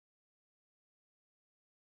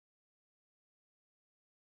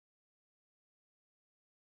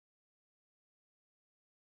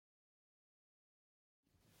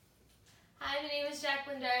Hi, my name is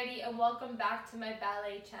Jacklyn Dougherty and welcome back to my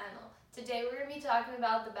ballet channel. Today we're going to be talking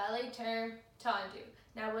about the ballet term Tendu.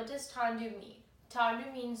 Now what does Tendu mean?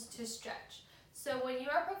 Tendu means to stretch. So when you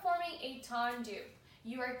are performing a Tendu,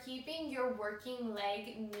 you are keeping your working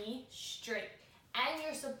leg knee straight and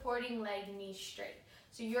your supporting leg knee straight.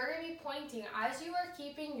 So you're going to be pointing, as you are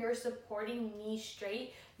keeping your supporting knee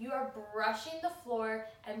straight, you are brushing the floor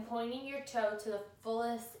and pointing your toe to the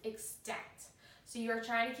fullest extent. So you're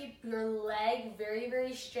trying to keep your leg very,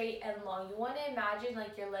 very straight and long. You want to imagine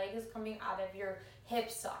like your leg is coming out of your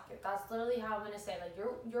hip socket. That's literally how I'm going to say, like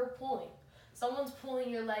you're pulling. Someone's pulling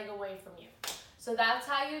your leg away from you. So that's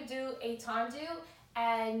how you do a Tendu.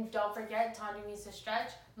 And don't forget, Tendu means to stretch.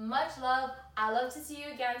 Much love. I love to see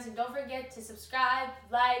you again. So don't forget to subscribe,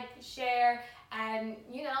 like, share. And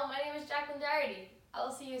my name is Jacklyn Dougherty.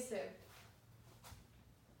 I'll see you soon.